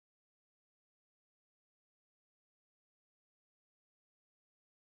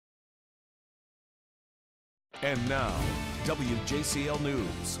And now, WJCL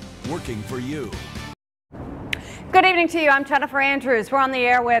News, working for you. Good evening to you. I'm Jennifer Andrews. We're on the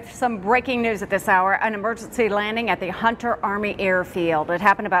air with some breaking news at this hour. An emergency landing at the Hunter Army Airfield. It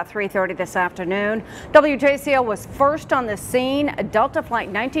happened about 3:30 this afternoon. WJCL was first on the scene. Delta Flight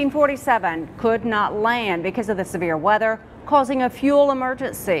 1947 could not land because of the severe weather, causing a fuel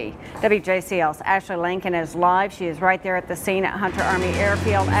emergency. WJCL's Ashley Lincoln is live. She is right there at the scene at Hunter Army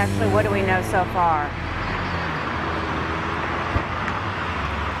Airfield. Ashley, what do we know so far?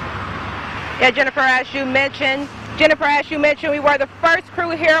 Yeah, Jennifer, as you mentioned, we were the first crew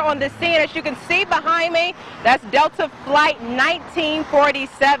here on the scene. As you can see behind me, that's Delta Flight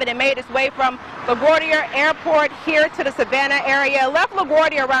 1947. It made its way from LaGuardia Airport here to the Savannah area. It left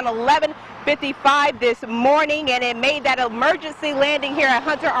LaGuardia around 11:55 this morning, and it made that emergency landing here at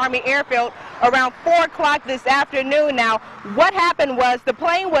Hunter Army Airfield around 4 o'clock this afternoon. Now, what happened was the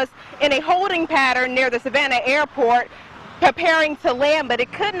plane was in a holding pattern near the Savannah Airport, preparing to land, but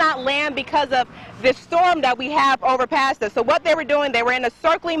it could not land because of this storm that we have over past us. So what they were doing, they were in a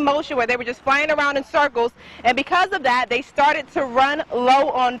circling motion where they were just flying around in circles, and because of that, they started to run low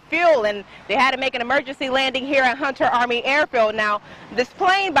on fuel, and they had to make an emergency landing here at Hunter Army Airfield. Now, this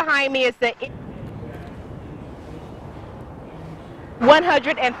plane behind me is the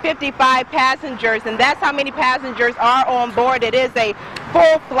 155 passengers, and that's how many passengers are on board. It is a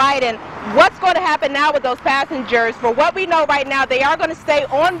full flight, and what's going to happen now with those passengers, for what we know right now, they are going to stay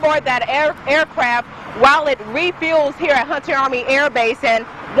on board that aircraft while it refuels here at Hunter Army Air Base, and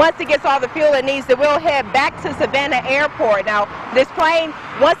once it gets all the fuel it needs, it will head back to Savannah Airport. Now, this plane,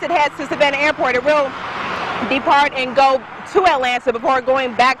 once it heads to Savannah Airport, it will depart and go to Atlanta before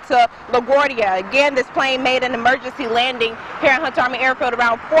going back to LaGuardia. Again, this plane made an emergency landing here at Hunter Army Airfield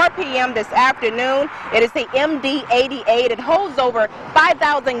around 4 p.m. this afternoon. It is the MD-88. It holds over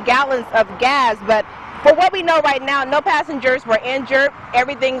 5,000 gallons of gas, but for what we know right now, no passengers were injured.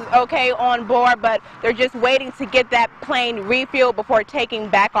 Everything's okay on board, but they're just waiting to get that plane refueled before taking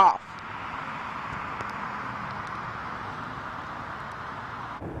back off.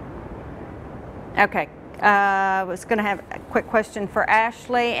 Okay. I was going to have a quick question for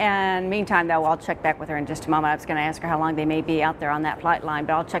Ashley, and meantime, though, I'll check back with her in just a moment. I was going to ask her how long they may be out there on that flight line,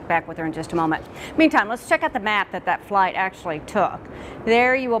 but I'll check back with her in just a moment. Meantime, let's check out the map that flight actually took.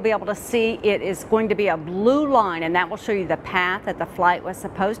 There you will be able to see it is going to be a blue line, and that will show you the path that the flight was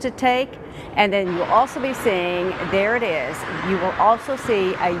supposed to take. And then you'll also be seeing, there it is, you will also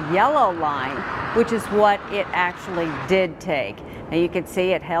see a yellow line, which is what it actually did take. Now you can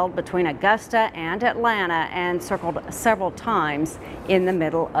see it held between Augusta and Atlanta and circled several times in the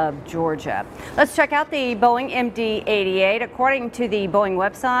middle of Georgia. Let's check out the Boeing MD-88. According to the Boeing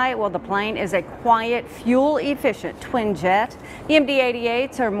website, well, the plane is a quiet, fuel-efficient twin jet. The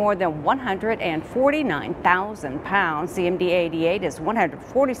MD-88s are more than 149,000 pounds. The MD-88 is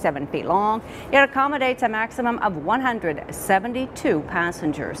 147 feet long. It accommodates a maximum of 172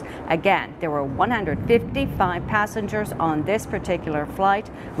 passengers. Again, there were 155 passengers on this particular flight.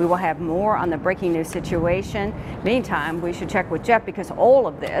 We will have more on the breaking news situation. Meantime, we should check with Jeff because all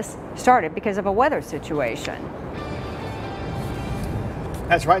of this started because of a weather situation.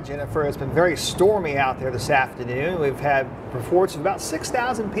 That's right, Jennifer. It's been very stormy out there this afternoon. We've had reports of about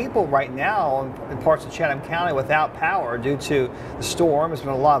 6,000 people right now in parts of Chatham County without power due to the storm. There's been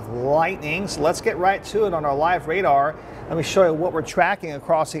a lot of lightning, so let's get right to it on our live radar. Let me show you what we're tracking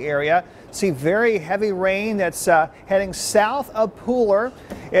across the area. See very heavy rain that's heading south of Pooler.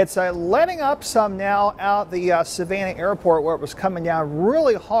 It's letting up some now out the Savannah Airport where it was coming down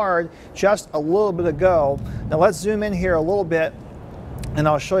really hard just a little bit ago. Now let's zoom in here a little bit and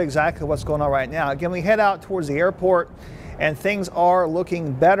I'll show you exactly what's going on right now. Again, we head out towards the airport and things are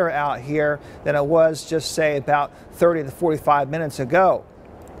looking better out here than it was just say about 30 to 45 minutes ago.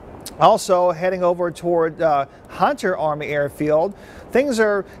 Also heading over toward Hunter Army Airfield, things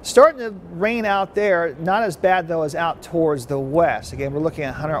are starting to rain out there, not as bad though as out towards the west. Again, we're looking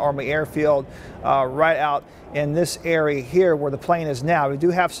at Hunter Army Airfield right out in this area here where the plane is now. We do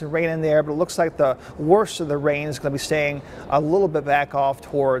have some rain in there, but it looks like the worst of the rain is going to be staying a little bit back off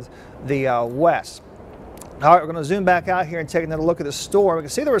towards the west. All right, we're going to zoom back out here and take another look at the storm. We can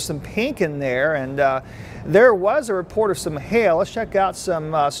see there was some pink in there, and there was a report of some hail. Let's check out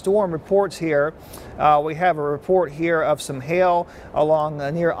some storm reports here. We have a report here of some hail along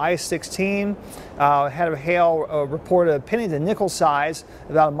near I-16. Had a hail reported of penny to nickel size,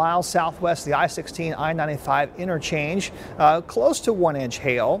 about a mile southwest of the I-16 I-95 interchange, close to 1-inch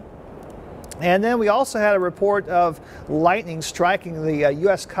hail. And then we also had a report of lightning striking the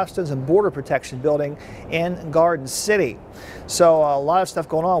U.S. Customs and Border Protection building in Garden City. So a lot of stuff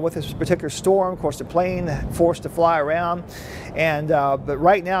going on with this particular storm. Of course, the plane forced to fly around. And but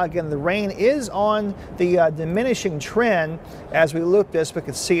right now, again, the rain is on the diminishing trend. As we look at this, we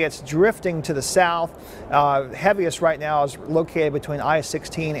can see it's drifting to the south. Heaviest right now is located between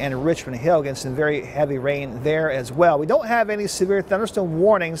I-16 and Richmond Hill. Again, some very heavy rain there as well. We don't have any severe thunderstorm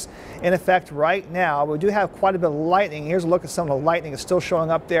warnings in effect right now. We do have quite a bit of lightning. Here's a look at some of the lightning that's still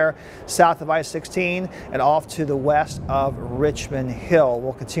showing up there south of I-16 and off to the west of Richmond Hill.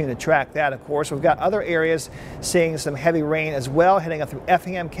 We'll continue to track that, of course. We've got other areas seeing some heavy rain as well, heading up through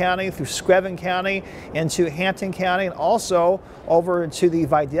Effingham County, through Screven County, into Hampton County, and also over into the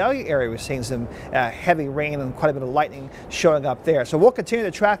Vidalia area. We're seeing some heavy rain and quite a bit of lightning showing up there. So we'll continue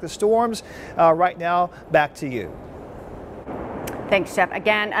to track the storms. Right now, back to you. Thanks, Jeff.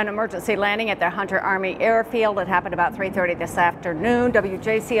 Again, an emergency landing at the Hunter Army Airfield. It happened about 3:30 this afternoon.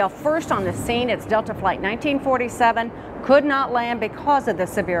 WJCL first on the scene. It's Delta Flight 1947. Could not land because of the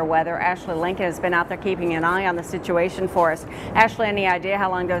severe weather. Ashley Lincoln has been out there keeping an eye on the situation for us. Ashley, any idea how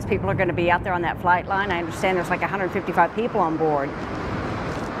long those people are going to be out there on that flight line? I understand there's like 155 people on board.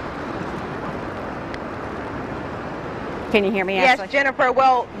 Can you hear me, Ashley? Yes, Jennifer.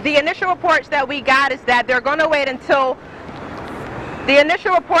 Well, the initial reports that we got is that they're going to wait until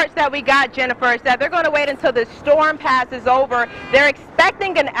Jennifer, is that they're going to wait until the storm passes over. They're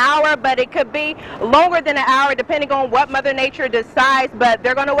expecting an hour, but it could be longer than an hour depending on what Mother Nature decides. But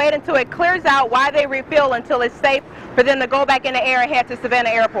they're going to wait until it clears out while they refuel until it's safe for them to go back in the air and head to Savannah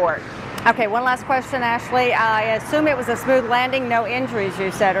Airport. Okay, one last question, Ashley. I assume it was a smooth landing, no injuries,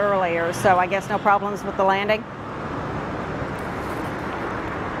 you said earlier, so I guess no problems with the landing?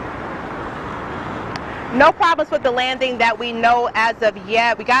 No problems with the landing that we know as of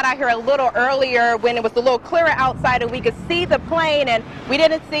yet. We got out here a little earlier when it was a little clearer outside and we could see the plane, and we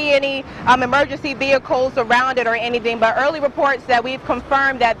didn't see any emergency vehicles around it or anything, but early reports that we've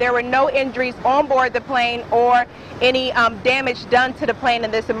confirmed that there were no injuries on board the plane or any damage done to the plane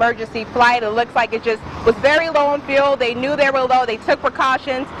in this emergency flight. It looks like it just was very low on fuel. They knew they were low. They took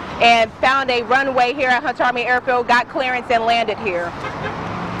precautions and found a runway here at Hunter Army Airfield, got clearance, and landed here.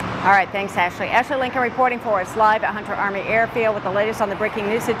 All right, thanks, Ashley. Ashley Lincoln reporting for us live at Hunter Army Airfield with the latest on the breaking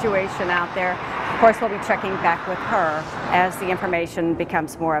news situation out there. Of course, we'll be checking back with her as the information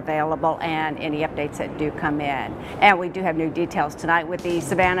becomes more available and any updates that do come in. And we do have new details tonight with the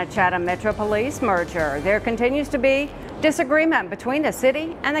Savannah-Chatham Metro Police merger. There continues to be disagreement between the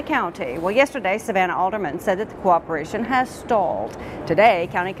city and the county. Well, yesterday, Savannah aldermen said that the cooperation has stalled. Today,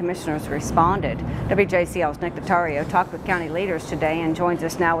 county commissioners responded. WJCL's Nick Notario talked with county leaders today and joins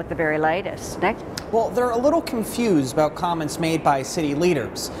us now with the very latest. Nick? Well, they're a little confused about comments made by city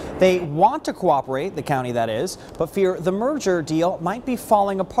leaders. They want to cooperate, the county that is, but fear the merger deal might be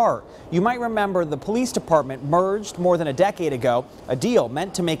falling apart. You might remember the police department merged more than a decade ago, a deal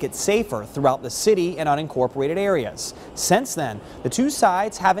meant to make it safer throughout the city and unincorporated areas. Since then, the two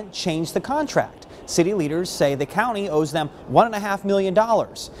sides haven't changed the contract. City leaders say the county owes them $1.5 million,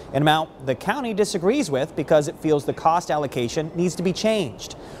 an amount the county disagrees with because it feels the cost allocation needs to be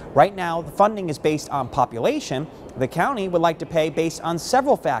changed. Right now, the funding is based on population. The county would like to pay based on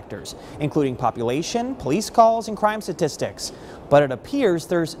several factors, including population, police calls, and crime statistics. But it appears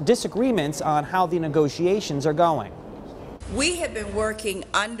there's disagreements on how the negotiations are going. We have been working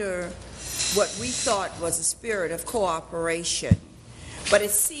under what we thought was a spirit of cooperation, but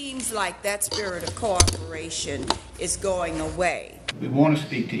it seems like that spirit of cooperation is going away. We want to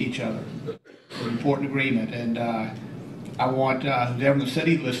speak to each other. It's an important agreement, and I want whoever in the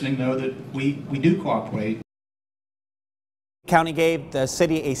city listening know that we do cooperate. County gave the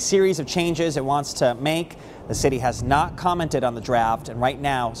city a series of changes it wants to make. The city has not commented on the draft, and right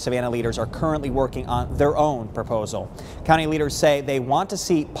now Savannah leaders are currently working on their own proposal. County leaders say they want to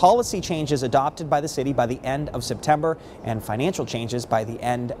see policy changes adopted by the city by the end of September and financial changes by the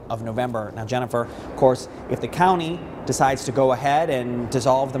end of November. Now, Jennifer, of course, if the county decides to go ahead and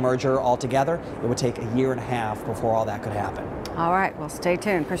dissolve the merger altogether, it would take 1.5 years before all that could happen. All right, well, stay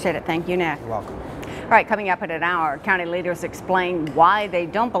tuned. Appreciate it. Thank you, Nick. You're welcome. All right, coming up in an hour, county leaders explain why they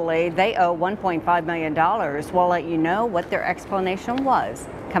don't believe they owe $1.5 million. We'll let you know what their explanation was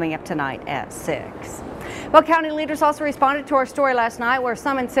coming up tonight at 6. Well, county leaders also responded to our story last night where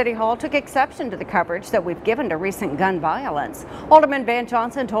some in City Hall took exception to the coverage that we've given to recent gun violence. Alderman Van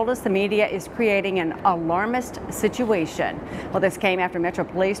Johnson told us the media is creating an alarmist situation. Well, this came after Metro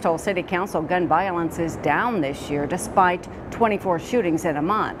Police told City Council gun violence is down this year despite 24 shootings in a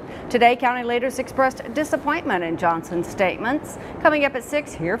month. Today, county leaders expressed disappointment in Johnson's statements. Coming up at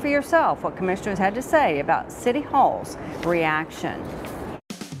 6, hear for yourself what commissioners had to say about City Hall's reaction.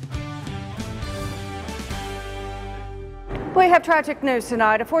 We have tragic news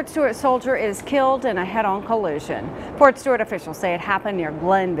tonight. A Fort Stewart soldier is killed in a head-on collision. Fort Stewart officials say it happened near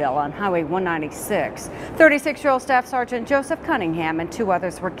Glenville on Highway 196. 36-year-old Staff Sergeant Joseph Cunningham and 2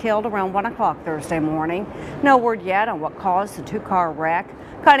 others were killed around 1 o'clock Thursday morning. No word yet on what caused the 2-car wreck.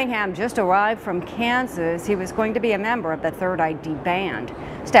 Cunningham just arrived from Kansas. He was going to be a member of the 3rd ID Band.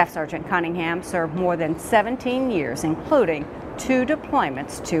 Staff Sergeant Cunningham served more than 17 years, including 2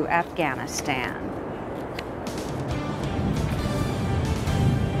 deployments to Afghanistan.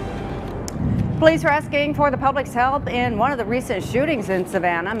 Police are asking for the public's help in one of the recent shootings in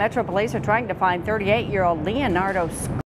Savannah. Metro Police are trying to find 38-year-old Leonardo